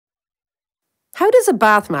How does a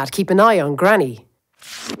bath mat keep an eye on Granny?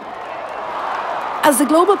 As the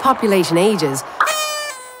global population ages,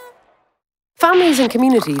 families and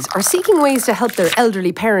communities are seeking ways to help their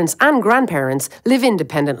elderly parents and grandparents live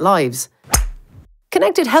independent lives.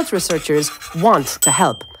 Connected health researchers want to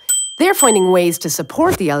help. They're finding ways to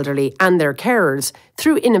support the elderly and their carers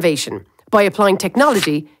through innovation by applying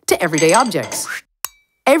technology to everyday objects.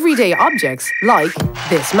 Everyday objects like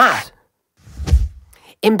this mat.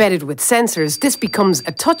 Embedded with sensors, this becomes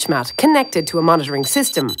a touch mat connected to a monitoring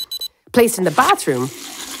system. Placed in the bathroom,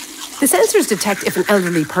 the sensors detect if an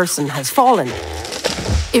elderly person has fallen.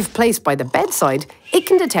 If placed by the bedside, it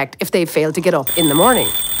can detect if they've failed to get up in the morning.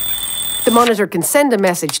 The monitor can send a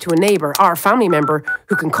message to a neighbour or family member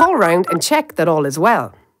who can call around and check that all is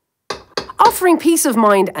well. Offering peace of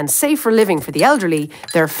mind and safer living for the elderly,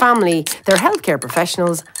 their family, their healthcare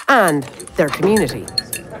professionals and their community.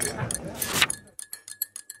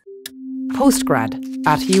 Postgrad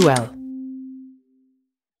at UL.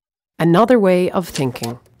 Another way of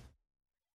thinking.